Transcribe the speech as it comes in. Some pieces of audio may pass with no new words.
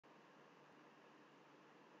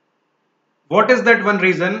What is that one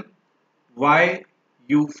reason why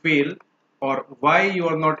you fail or why you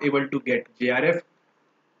are not able to get JRF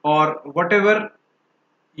or whatever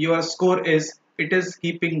your score is, it is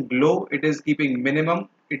keeping low, it is keeping minimum,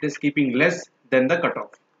 it is keeping less than the cutoff.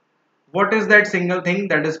 What is that single thing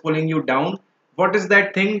that is pulling you down? What is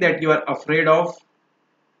that thing that you are afraid of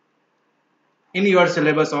in your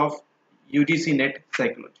syllabus of UGC NET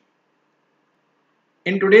psychology?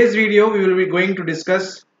 In today's video, we will be going to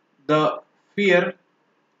discuss the fear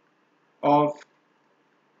of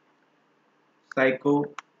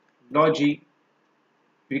psychology.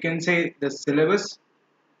 We can say the syllabus,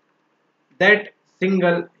 that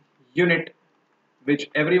single unit which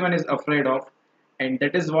everyone is afraid of, and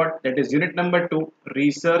that is what? That is unit number 2,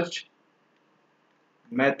 research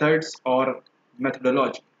methods or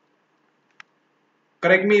methodology.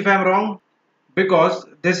 Correct me if I am wrong, because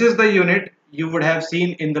this is the unit you would have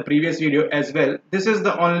seen in the previous video as well. This is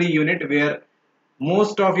the only unit where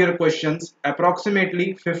most of your questions,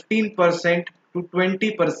 approximately 15% to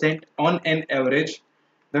 20% on an average,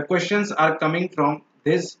 the questions are coming from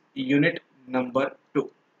this unit number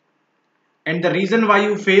 2. And the reason why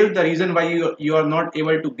you fail, the reason why you are not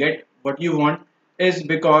able to get what you want is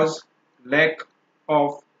because lack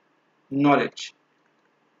of knowledge,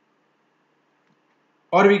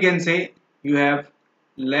 or we can say you have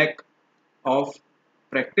lack of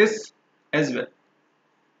practice as well,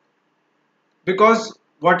 because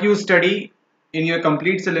what you study in your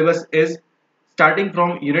complete syllabus is starting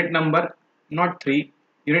from unit number not 3,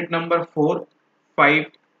 unit number 4, 5,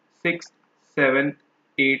 6, 7,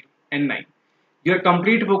 8 and 9. Your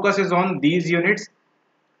complete focus is on these units,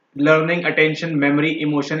 learning, attention, memory,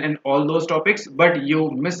 emotion and all those topics, but you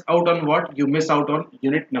miss out on what? You miss out on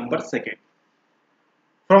unit number 2.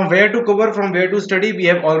 From where to cover, from where to study, we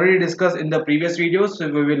have already discussed in the previous videos, so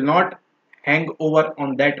we will not hang over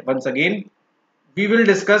on that once again. We will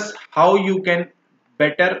discuss how you can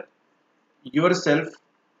better yourself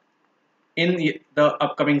in the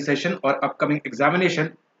upcoming session or upcoming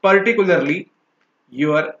examination, particularly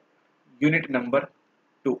your unit number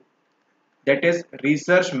 2, that is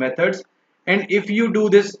research methods. And if you do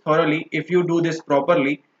this thoroughly, if you do this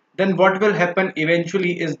properly, then what will happen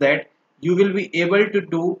eventually is that you will be able to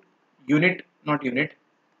do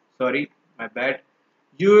my bad,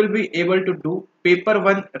 you will be able to do paper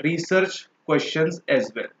 1 research questions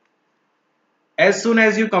as well. As soon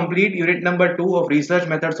as you complete unit number 2 of research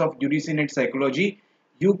methods of UGC NET psychology,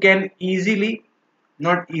 you can easily,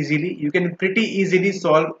 not easily, you can pretty easily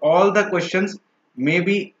solve all the questions,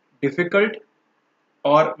 maybe difficult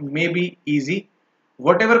or maybe easy.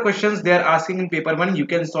 Whatever questions they are asking in paper 1, you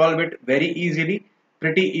can solve it very easily,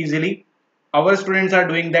 pretty easily. Our students are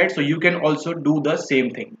doing that, so you can also do the same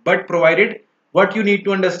thing. But provided, what you need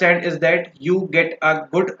to understand is that you get a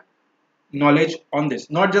good knowledge on this,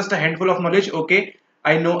 not just a handful of knowledge. Okay,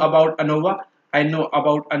 I know about ANOVA, I know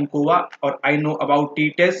about ANCOVA, or I know about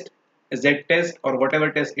T test, Z test, or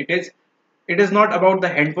whatever test it is. It is not about the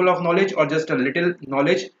handful of knowledge or just a little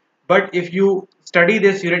knowledge, but if you study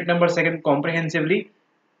this unit number 2 comprehensively,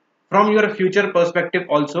 from your future perspective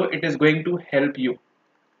also, it is going to help you.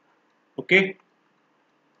 Okay,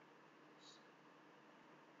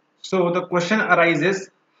 so the question arises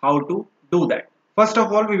how to do that. First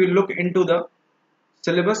of all, we will look into the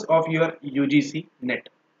syllabus of your UGC NET.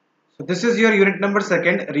 So this is your unit number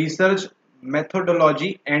 2, research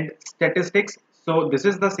methodology and statistics. So this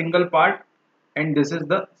is the single part and this is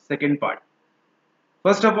the second part.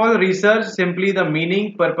 First of all, research, simply the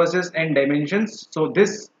meaning, purposes and dimensions. So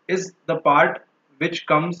this is the part which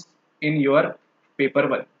comes in your paper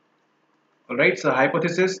 1. Alright, so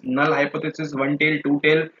hypothesis, null hypothesis, one tail, two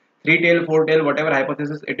tail, three tail, four tail, whatever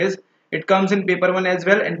hypothesis it is, it comes in paper 1 as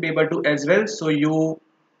well and paper 2 as well. So you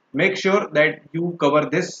make sure that you cover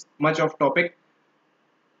this much of topic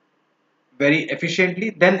very efficiently.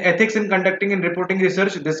 Then ethics in conducting and reporting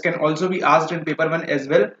research, this can also be asked in paper 1 as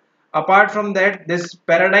well. Apart from that, this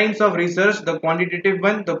paradigms of research, the quantitative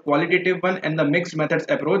one, the qualitative one and the mixed methods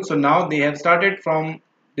approach. So now they have started from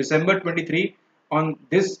December 23 on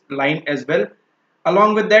this line as well.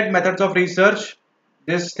 Along with that, methods of research,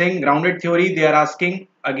 this thing, grounded theory, they are asking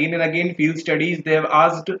again and again. Field studies, they have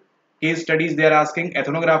asked. Case studies, they are asking.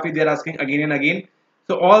 Ethnography, they are asking again and again.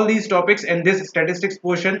 So all these topics and this statistics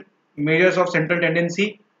portion, measures of central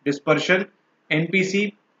tendency, dispersion,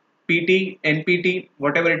 NPC, PT, NPT,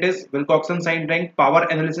 whatever it is, Wilcoxon sign rank, power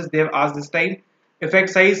analysis, they have asked this time, effect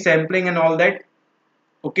size, sampling and all that.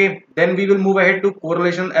 Okay, then we will move ahead to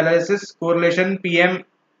correlation analysis, correlation, PM,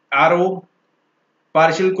 RO,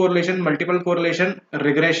 partial correlation, multiple correlation,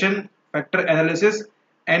 regression, factor analysis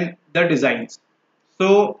and the designs.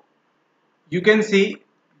 So you can see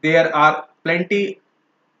there are plenty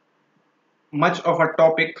much of a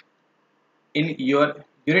topic in your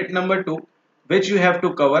unit number 2 which you have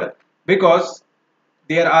to cover, because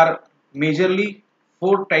there are majorly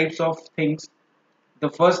four types of things. The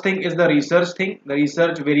first thing is the research thing, the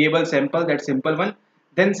research variable sample, that simple one.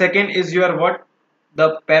 Then second is your what,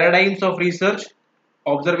 the paradigms of research,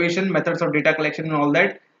 observation, methods of data collection and all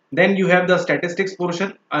that. Then you have the statistics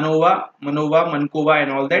portion, ANOVA, MANOVA, MANCOVA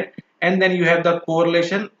and all that. And then you have the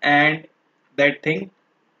correlation and that thing,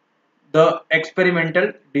 the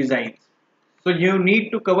experimental designs. So you need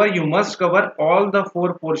to cover, you must cover all the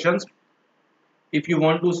four portions if you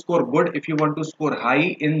want to score good, if you want to score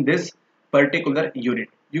high in this particular unit.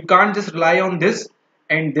 You can't just rely on this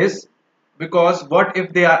and this, because what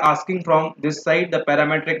if they are asking from this side, the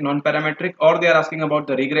parametric, non-parametric, or they are asking about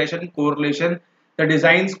the regression, correlation, the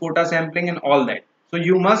designs, quota sampling and all that. So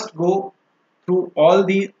you must go through all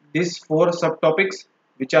these four subtopics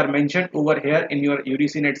which are mentioned over here in your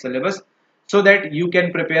UGC NET syllabus, so that you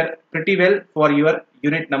can prepare pretty well for your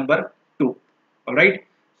unit number 2. Alright.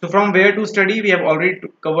 So from where to study, we have already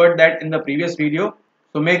covered that in the previous video.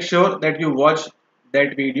 So make sure that you watch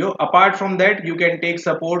that video. Apart from that, you can take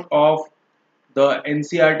support of the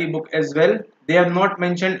NCERT book as well. They have not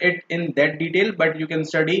mentioned it in that detail, but you can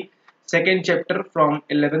study second chapter from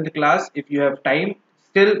 11th class if you have time.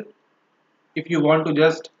 Still, if you want to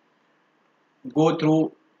just go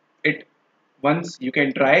through it once, you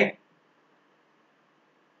can try.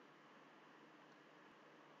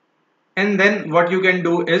 And then what you can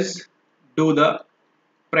do is do the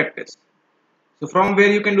practice. So from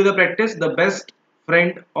where you can do the practice, the best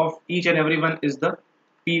friend of each and everyone is the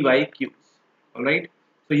PYQs. Alright.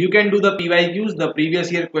 So you can do the PYQs, the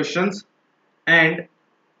previous year questions, and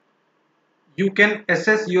you can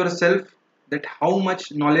assess yourself that how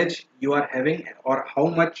much knowledge you are having or how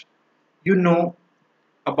much you know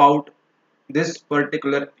about this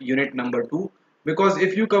particular unit number 2. Because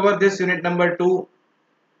if you cover this unit number 2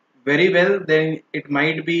 very well, then it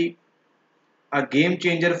might be a game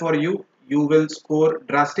changer for you. You will score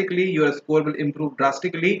drastically, your score will improve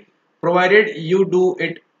drastically, provided you do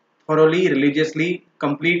it thoroughly, religiously,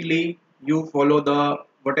 completely. You follow the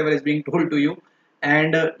whatever is being told to you,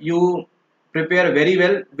 and you prepare very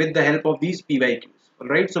well with the help of these PYQs.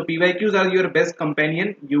 Alright, so PYQs are your best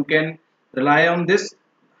companion. You can rely on this,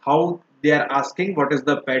 how they are asking, what is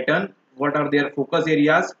the pattern, what are their focus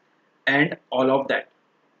areas, and all of that.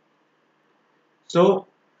 So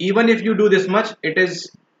even if you do this much, it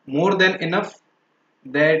is more than enough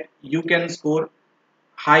that you can score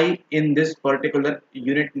high in this particular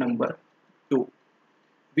unit number 2.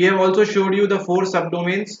 We have also showed you the four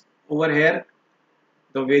subdomains over here: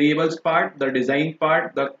 the variables part, the design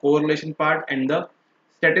part, the correlation part, and the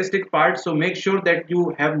statistic part. So make sure that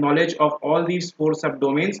you have knowledge of all these four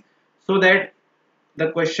subdomains, so that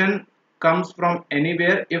the question comes from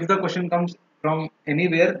anywhere. If the question comes from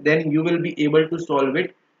anywhere, then you will be able to solve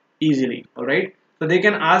it easily. Alright, so they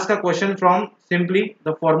can ask a question from simply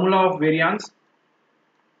the formula of variance.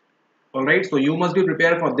 Alright, so you must be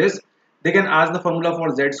prepared for this. They can ask the formula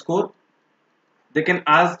for Z score. They can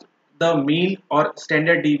ask the mean or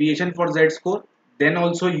standard deviation for Z score. Then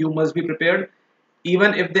also you must be prepared.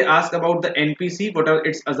 Even if they ask about the NPC, what are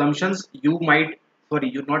its assumptions, you might,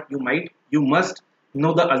 sorry, you must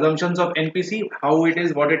know the assumptions of NPC, how it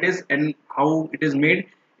is, what it is, and how it is made.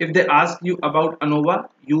 If they ask you about ANOVA,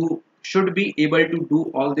 you should be able to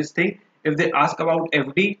do all this thing. If they ask about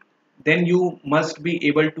FD, then you must be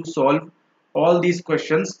able to solve all these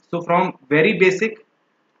questions. So from very basic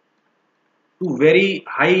to very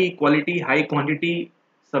high quality, high quantity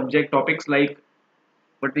subject topics, like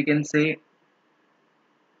what we can say,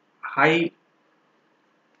 high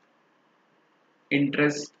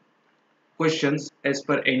interest questions as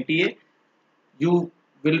per NTA, you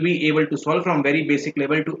will be able to solve from very basic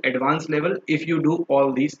level to advanced level if you do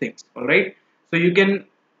all these things. Alright, so you can,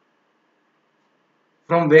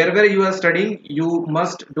 from wherever you are studying, you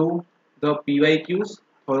must do the PYQs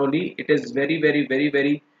thoroughly. It is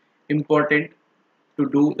very important to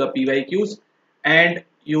do the PYQs, and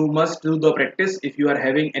you must do the practice if you are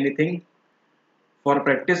having anything for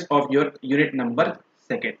practice of your unit number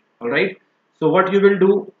 2. Alright, so what you will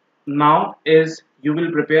do now is you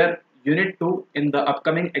will prepare unit 2 in the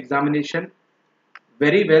upcoming examination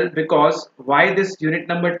very well. Because why this unit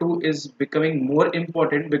number 2 is becoming more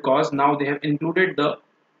important, because now they have included the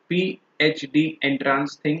PhD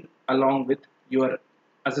entrance thing along with your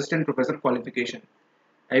assistant professor qualification.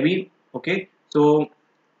 I mean, okay, so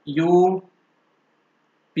you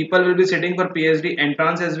people will be sitting for PhD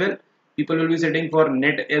entrance as well, people will be sitting for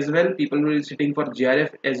NET as well, people will be sitting for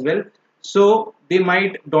GRF as well. So they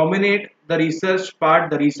might dominate the research part,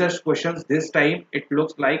 the research questions this time. It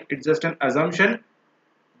looks like it's just an assumption,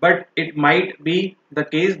 but it might be the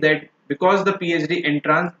case that because the PhD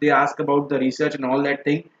entrance, they ask about the research and all that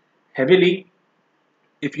thing heavily.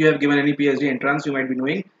 If you have given any PhD entrance, you might be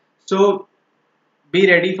knowing. So be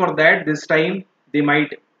ready for that. This time they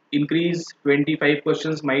might increase 25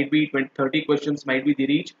 questions, might be 20, 30 questions, might be they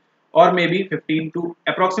reach, or maybe 15 to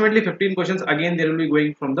approximately 15 questions. Again, they will be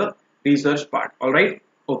going from the research part. All right.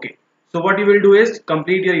 Okay. So what you will do is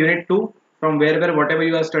complete your unit 2 from wherever, whatever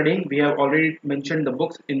you are studying. We have already mentioned the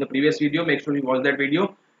books in the previous video. Make sure you watch that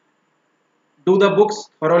video. Do the books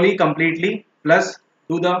thoroughly, completely, plus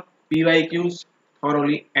do the PYQs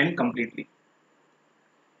thoroughly and completely.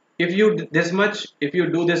 If you do this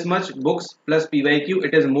much books plus PYQ,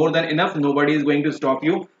 it is more than enough. Nobody is going to stop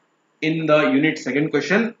you in the unit second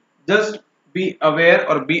question. Just be aware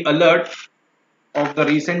or be alert of the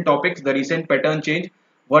recent topics, the recent pattern change,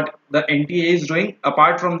 what the NTA is doing.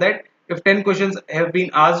 Apart from that, if 10 questions have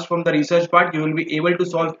been asked from the research part, you will be able to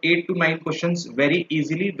solve 8 to 9 questions very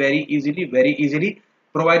easily, very easily, very easily,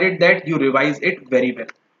 provided that you revise it very well.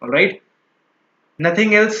 All right.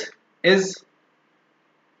 Nothing else is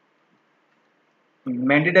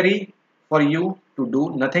mandatory for you to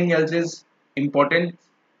do. Nothing else is important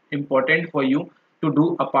for you to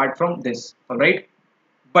do apart from this. All right.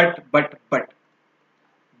 But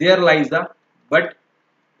there lies the but.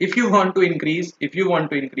 If you want to increase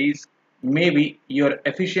maybe your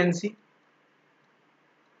efficiency,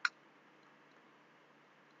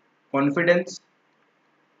 confidence,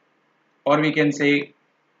 or we can say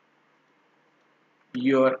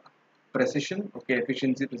your precision. Okay,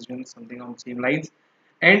 efficiency, precision, something on same lines.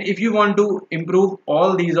 And if you want to improve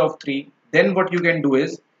all these of three, then what you can do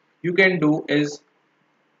is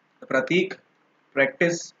Pratik,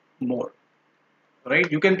 practice more.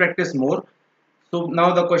 Right? You can practice more. So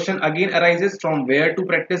now the question again arises, from where to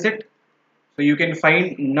practice it. So you can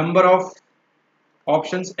find number of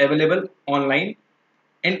options available online,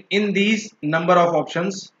 and in these number of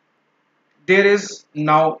options there is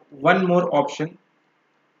now one more option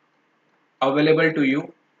available to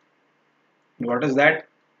you. What is that?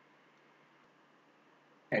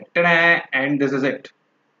 And this is it.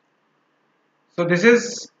 So this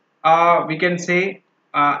is we can say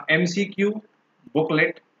MCQ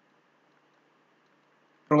booklet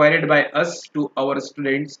provided by us to our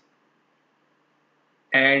students,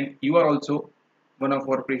 and you are also one of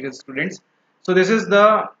our precious students. So this is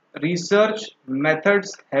the research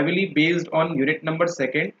methods heavily based on unit number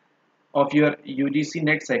second of your UGC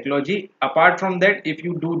NET psychology. Apart from that, if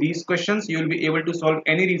you do these questions, you will be able to solve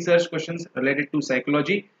any research questions related to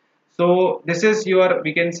psychology. So this is your,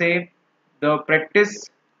 we can say, the practice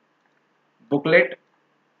booklet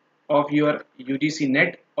of your UGC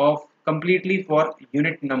NET of completely for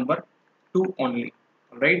unit number 2 only.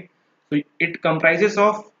 Alright. So it comprises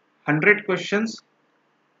of 100 questions.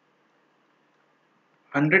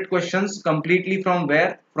 100 questions completely from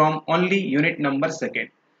where? From only unit number second.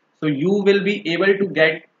 So you will be able to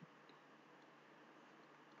get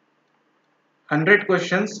 100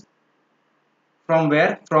 questions from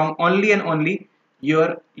where? From only and only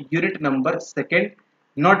your unit number second,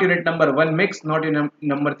 not unit number 1 mix, not unit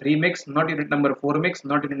number 3 mix, not unit number 4 mix,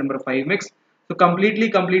 not unit number 5 mix. So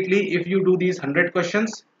completely, if you do these 100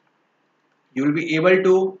 questions, you will be able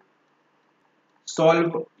to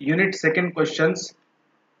solve unit second questions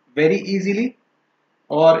very easily.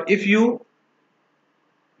 Or if you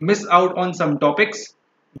miss out on some topics,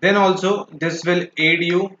 then also this will aid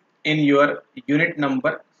you in your unit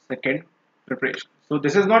number second preparation. So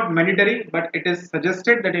this is not mandatory, but it is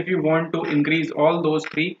suggested that if you want to increase all those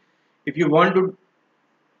three, if you want to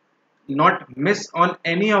not miss on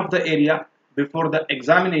any of the area before the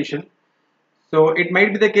examination, so it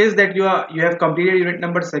might be the case that you have completed unit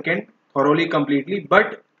number second thoroughly completely,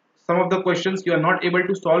 but some of the questions you are not able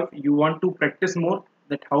to solve. You want to practice more,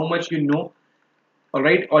 that how much you know. All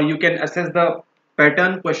right, or you can assess the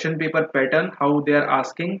pattern, question paper pattern, how they are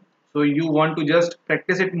asking. So you want to just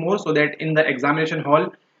practice it more so that in the examination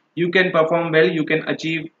hall you can perform well, you can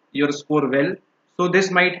achieve your score well. So this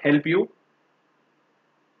might help you.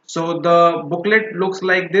 So the booklet looks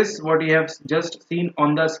like this, what you have just seen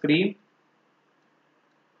on the screen.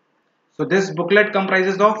 So this booklet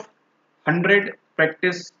comprises of 100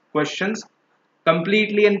 practice questions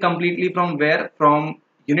completely from where? From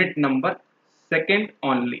unit number second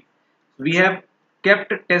only. We have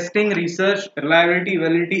kept testing, research, reliability,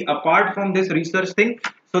 validity apart from this research thing,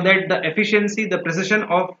 so that the efficiency, the precision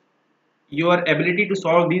of your ability to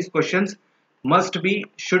solve these questions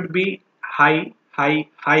should be high,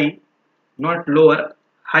 not lower,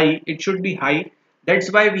 high, it should be high.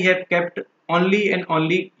 That's why we have kept only and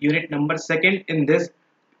only unit number second in this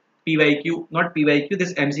PYQ, not PYQ,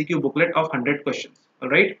 this MCQ booklet of 100 questions.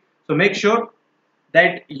 Alright, so make sure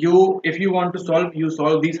that if you want to solve, you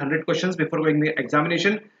solve these 100 questions before going the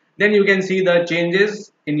examination. Then you can see the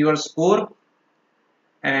changes in your score,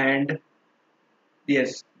 and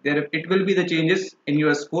yes, there it will be the changes in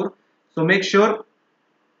your score. So make sure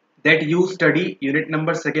that you study unit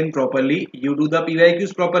number second properly, you do the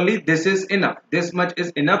PYQs properly. This is enough, this much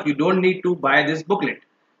is enough. You don't need to buy this booklet,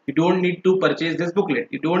 you don't need to purchase this booklet,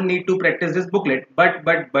 you don't need to practice this booklet.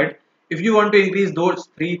 But if you want to increase those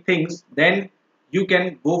three things, then you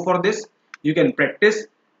can go for this, you can practice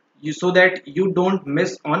you, so that you don't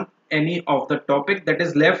miss on any of the topic that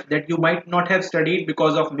is left that you might not have studied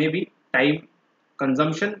because of maybe time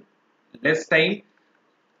consumption, less time.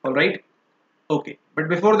 All right. Okay, but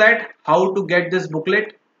before that, how to get this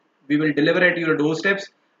booklet? We will deliver at your doorsteps.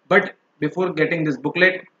 But before getting this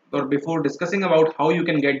booklet, or before discussing about how you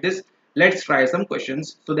can get this, let's try some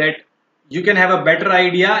questions so that you can have a better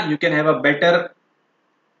idea, you can have a better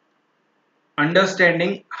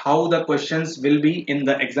understanding how the questions will be in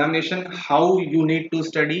the examination, how you need to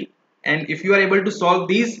study. And if you are able to solve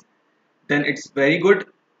these, then it's very good.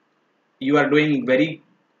 You are doing very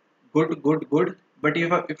good. But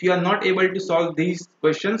if you are not able to solve these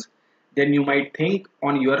questions, then you might think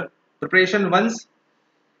on your preparation once.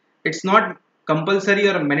 It's not compulsory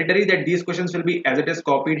or mandatory that these questions will be as it is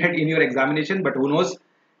copied in your examination, but who knows.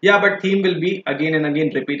 Yeah, but theme will be again and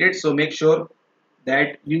again repeated, so make sure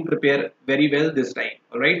that you prepare very well this time.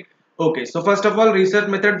 All right. Okay, so first of all, research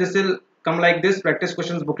method, this will come like this: practice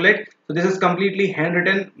questions booklet. So this is completely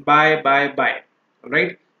handwritten by. All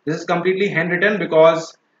right, this is completely handwritten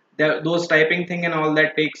because those typing thing and all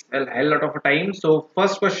that takes a hell lot of time. So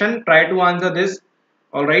first question, try to answer this.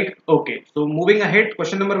 All right. Okay, so moving ahead,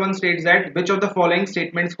 question number 1 states that which of the following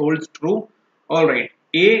statements holds true? All right.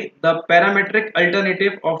 A, the parametric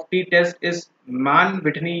alternative of t-test is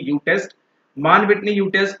Mann-Whitney u-test. Mann-Whitney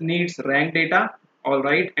u-test needs rank data. All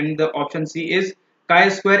right. And the option C is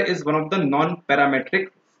chi-square is one of the non-parametric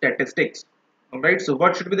statistics. All right. So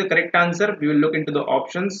what should be the correct answer? We will look into the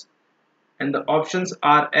options, and the options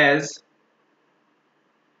are as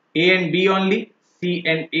A and B only, C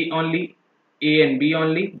and A only, A and B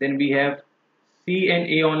only. Then we have C and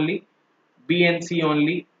A only, B and C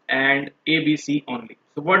only, and A, B, C only.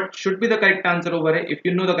 So what should be the correct answer over here? If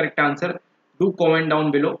you know the correct answer, do comment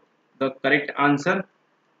down below the correct answer.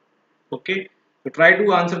 Okay, so try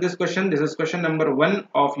to answer this question. This is question number 1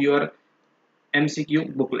 of your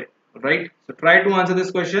MCQ booklet. Right, so try to answer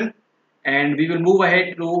this question, and we will move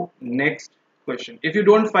ahead to next question. If you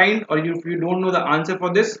don't find, or if you don't know the answer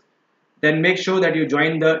for this, then make sure that you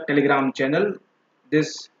join the Telegram channel.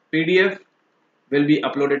 This PDF will be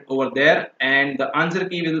uploaded over there, and the answer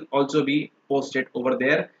key will also be posted over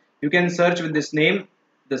there. You can search with this name,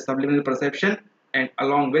 the subliminal perception, and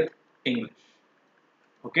along with English.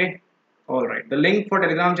 Okay, all right, the link for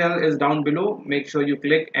Telegram channel is down below. Make sure you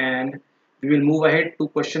click, and we will move ahead to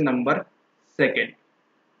question number 2.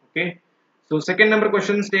 Okay, so second number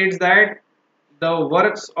question states that the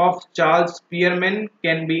works of Charles Spearman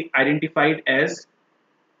can be identified as.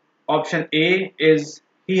 Option A is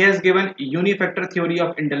he has given unifactor theory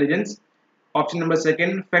of intelligence. Option number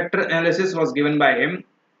 2, factor analysis was given by him.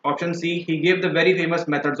 Option C, he gave the very famous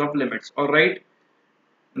methods of limits. All right,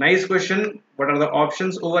 nice question. What are the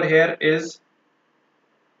options over here? Is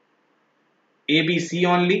A, B, C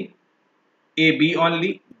only, A, B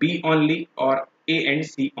only, B only, or A and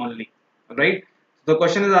C only. All right. The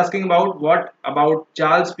question is asking about what about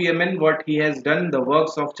Charles Spearman, what he has done, the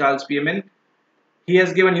works of Charles Spearman. He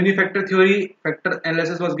has given unifactor theory, factor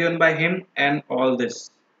analysis was given by him, and all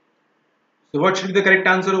this. So what should be the correct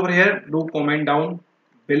answer over here? Do comment down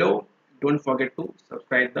below. Don't forget to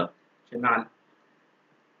subscribe the channel.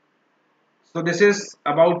 So this is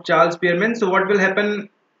about Charles Spearman. So what will happen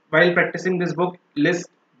while practicing this booklet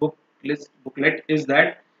is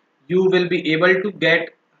that you will be able to get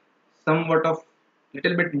somewhat of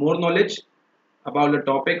little bit more knowledge about the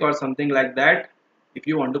topic or something like that if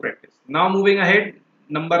you want to practice. Now moving ahead,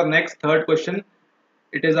 third question.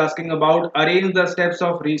 It is asking about arrange the steps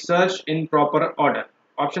of research in proper order.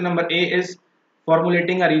 Option number A is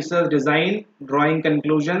formulating a research design, drawing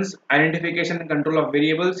conclusions, identification and control of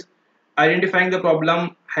variables, identifying the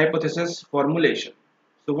problem, hypothesis, formulation.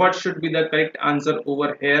 So what should be the correct answer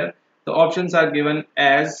over here? The options are given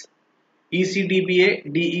as ECDBA,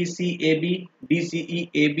 DECAB,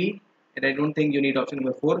 DCEAB, and I don't think you need option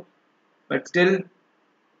number 4, but still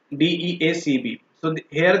DEACB. So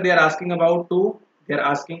here they are asking about two. They are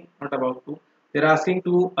asking not about two. They're asking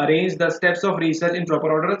to arrange the steps of research in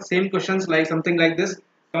proper order. Same questions like something like this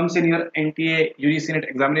comes in your NTA UGC NET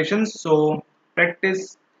examinations. So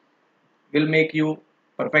practice will make you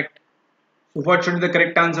perfect. So what should be the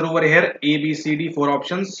correct answer over here? A, B, C, D, four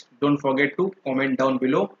options. Don't forget to comment down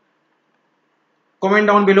below. Comment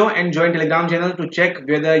down below and join Telegram channel to check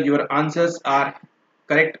whether your answers are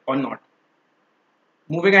correct or not.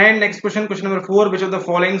 Moving ahead, next question, question number 4. Which of the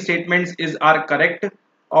following statements are correct?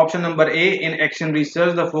 Option number A, in action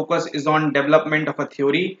research, the focus is on development of a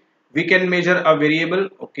theory. We can measure a variable.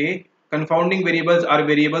 Okay. Confounding variables are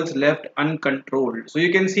variables left uncontrolled. So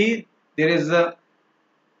you can see there is a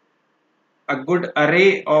good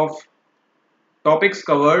array of topics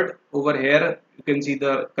covered over here. You can see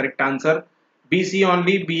the correct answer. BC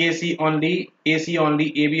only, BAC only, AC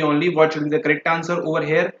only, AB only. What should be the correct answer over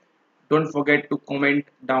here? Don't forget to comment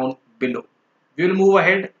down below. We will move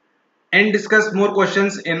ahead and discuss more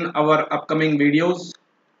questions in our upcoming videos.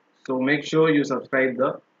 So make sure you subscribe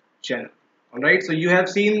the channel. Alright, so you have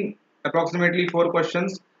seen approximately 4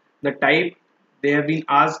 questions, the type they have been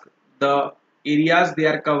asked, the areas they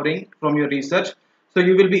are covering from your research. So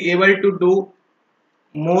you will be able to do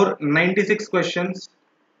more 96 questions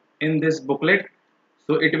in this booklet.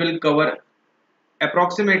 So it will cover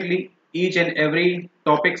approximately each and every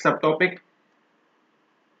topic, subtopic,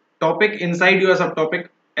 topic inside your subtopic.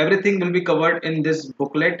 Everything will be covered in this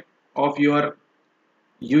booklet of your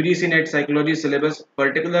UGC NET psychology syllabus,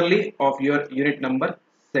 particularly of your unit number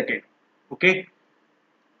 2nd. Okay,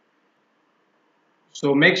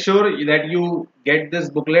 so make sure that you get this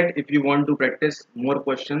booklet if you want to practice more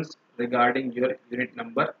questions regarding your unit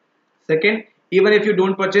number 2nd. Even if you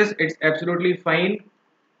don't purchase, it's absolutely fine.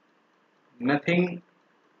 Nothing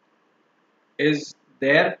is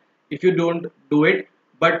there if you don't do it,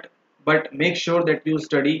 but make sure that you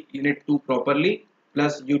study unit 2 properly,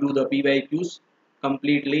 plus you do the PYQs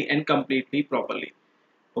completely and completely properly.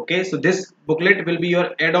 Okay, so this booklet will be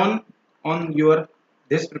your add-on on your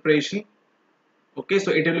this preparation. Okay,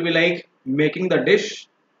 so it will be like making the dish,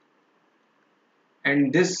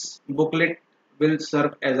 and this booklet will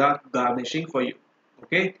serve as a garnishing for you.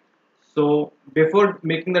 Okay, so before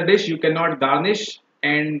making the dish you cannot garnish,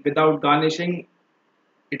 and without garnishing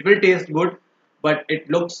it will taste good, but it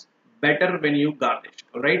looks better when you garnish.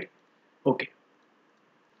 All right, okay,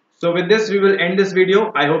 so with this we will end this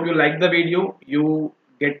video. I hope you like the video. You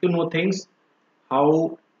get to know things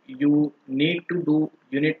how you need to do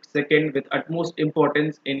unit 2nd with utmost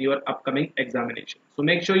importance in your upcoming examination. So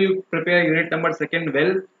make sure you prepare unit number 2nd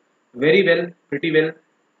well, very well, pretty well.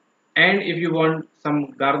 And if you want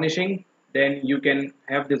some garnishing, then you can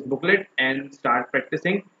have this booklet and start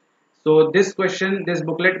practicing. So this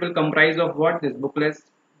booklet will comprise of what? This booklet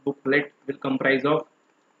will comprise of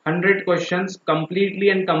 100 questions completely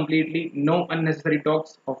and completely, no unnecessary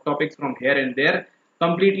talks of topics from here and there,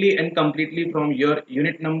 completely and completely from your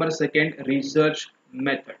unit number 2nd research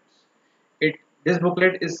methods. This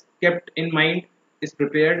booklet is kept in mind, is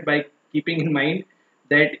prepared by keeping in mind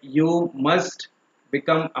that you must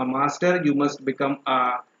become a master, you must become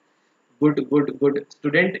a good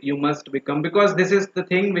student, you must become, because this is the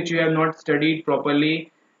thing which you have not studied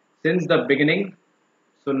properly since the beginning.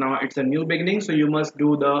 So now it's a new beginning, so you must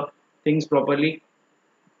do the things properly,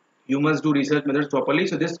 you must do research methods properly.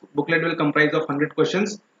 So this booklet will comprise of 100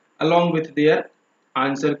 questions along with their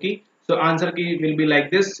answer key. So answer key will be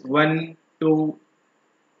like this: 1, 2,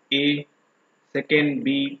 A, 2nd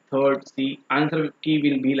B, 3rd C. Answer key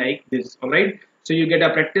will be like this. All right, so you get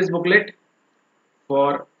a practice booklet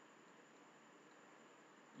for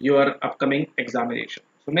your upcoming examination.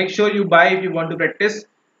 So make sure you buy if you want to practice.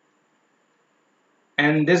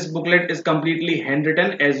 And this booklet is completely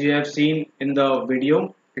handwritten, as you have seen in the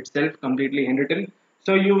video itself, completely handwritten.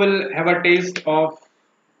 So you will have a taste of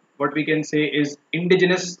what we can say is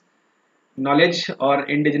indigenous knowledge or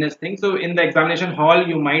indigenous things. So in the examination hall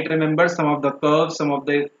you might remember some of the curves, some of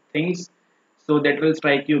the things, so that will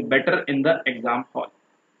strike you better in the exam hall.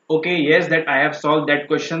 Okay, yes, that I have solved that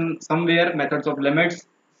question somewhere, methods of limits,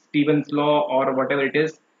 Stevens law, or whatever it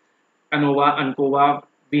is, ANOVA, ANCOVA,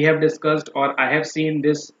 we have discussed, or I have seen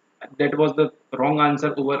this, that was the wrong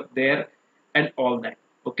answer over there, and all that.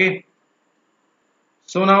 Okay,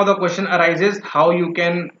 so now the question arises how you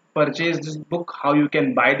can purchase this book, how you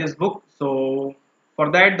can buy this book. So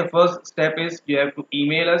for that, the first step is you have to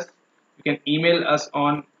email us. You can email us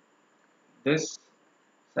on this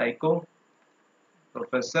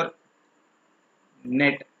psychoprofessor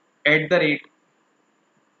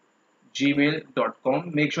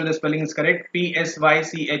net@gmail.com. Make sure the spelling is correct: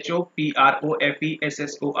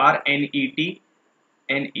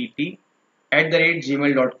 PSYCHOPROFESSORNET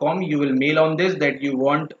gmail.com. You will mail on this that you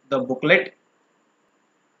want the booklet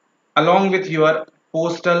along with your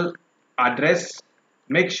postal address.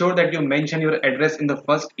 Make sure that you mention your address in the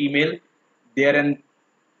first email there, and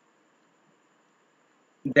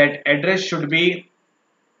that address should be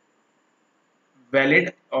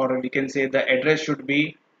valid, or we can say the address should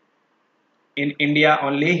be in India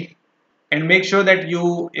only. And make sure that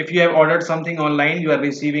if you have ordered something online, you are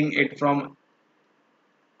receiving it from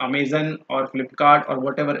Amazon or Flipkart or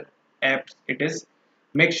whatever apps it is.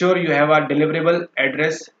 Make sure you have a deliverable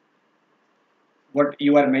address what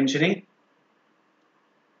you are mentioning,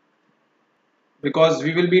 because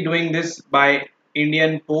we will be doing this by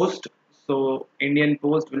Indian Post. So Indian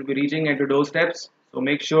Post will be reaching at your doorsteps. So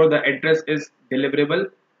make sure the address is deliverable.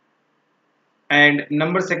 And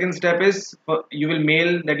number second step is you will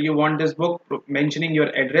mail that you want this book mentioning your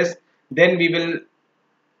address. Then we will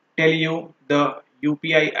tell you the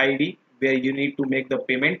UPI ID where you need to make the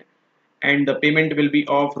payment, and the payment will be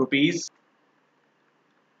of rupees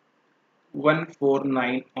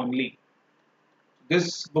 149 only.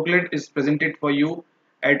 This booklet is presented for you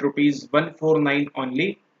at rupees 149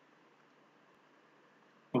 only.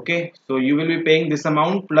 Okay, so you will be paying this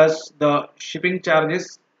amount plus the shipping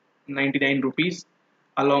charges 99 rupees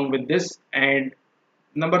along with this. And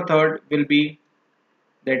number third will be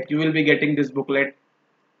that you will be getting this booklet.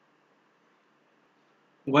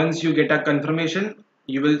 Once you get a confirmation,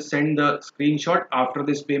 you will send the screenshot. After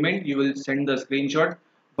this payment, you will send the screenshot.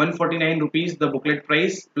 149 rupees the booklet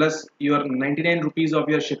price plus your 99 rupees of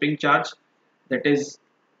your shipping charge, that is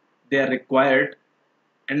they are required.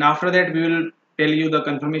 And after that we will tell you the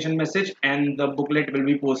confirmation message, and the booklet will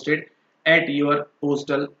be posted at your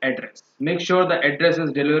postal address. Make sure the address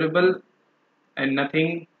is deliverable, and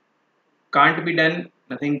nothing can't be done,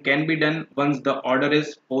 nothing can be done once the order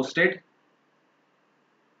is posted,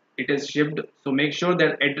 it is shipped. So make sure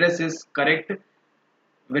that address is correct,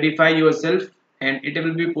 verify yourself, and it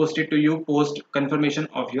will be posted to you post confirmation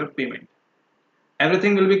of your payment.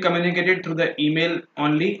 Everything will be communicated through the email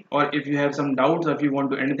only, or if you have some doubts or if you want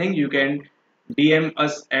to anything, you can DM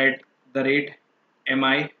us at the rate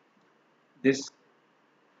mi this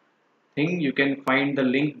thing. You can find the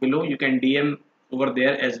link below, you can DM over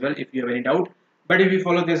there as well if you have any doubt. But if you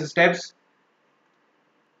follow these steps,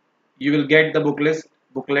 you will get the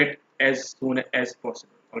booklet as soon as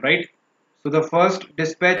possible. All right, so the first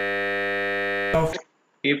dispatch of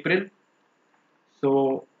April,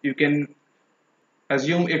 so you can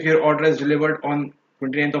assume if your order is delivered on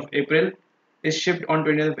 29th of April, is shipped on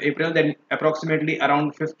 20th of April, then approximately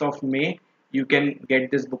around 5th of May, you can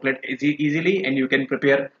get this booklet easily, and you can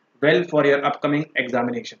prepare well for your upcoming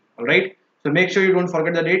examination. Alright, so make sure you don't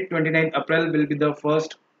forget the date. 29th April will be the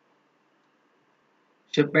first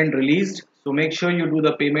shipment released. So make sure you do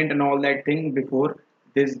the payment and all that thing before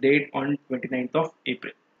this date on 29th of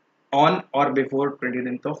April. On or before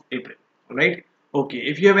 29th of April. Alright. Okay.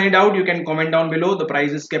 If you have any doubt, you can comment down below. The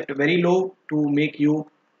price is kept very low to make you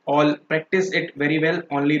all practice it very well.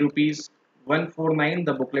 Only rupees 149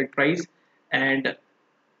 the booklet price, and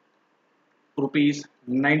rupees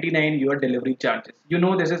 99 your delivery charges. You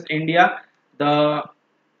know, this is India.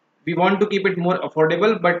 We want to keep it more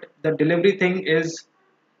affordable, but the delivery thing is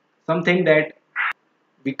something that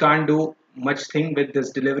we can't do much thing with this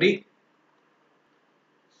delivery.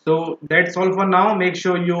 So that's all for now. Make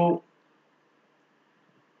sure you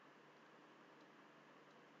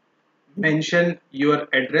mention your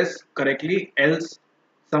address correctly, else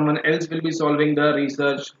someone else will be solving the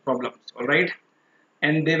research problems. All right,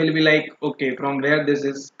 and they will be like, okay, from where this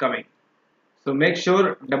is coming. So make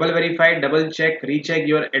sure double verify, double check, recheck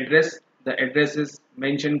your address. The address is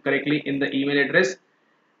mentioned correctly in the email address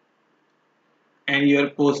and your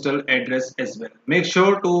postal address as well. Make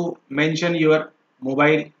sure to mention your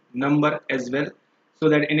mobile number as well, so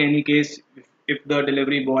that in any case if the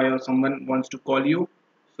delivery boy or someone wants to call you,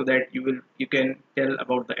 so that you can tell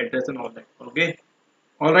about the address and all that. Okay,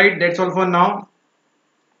 all right, that's all for now.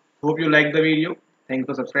 Hope you like the video. Thanks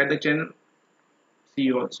for subscribe the channel. See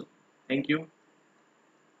you also. Thank you.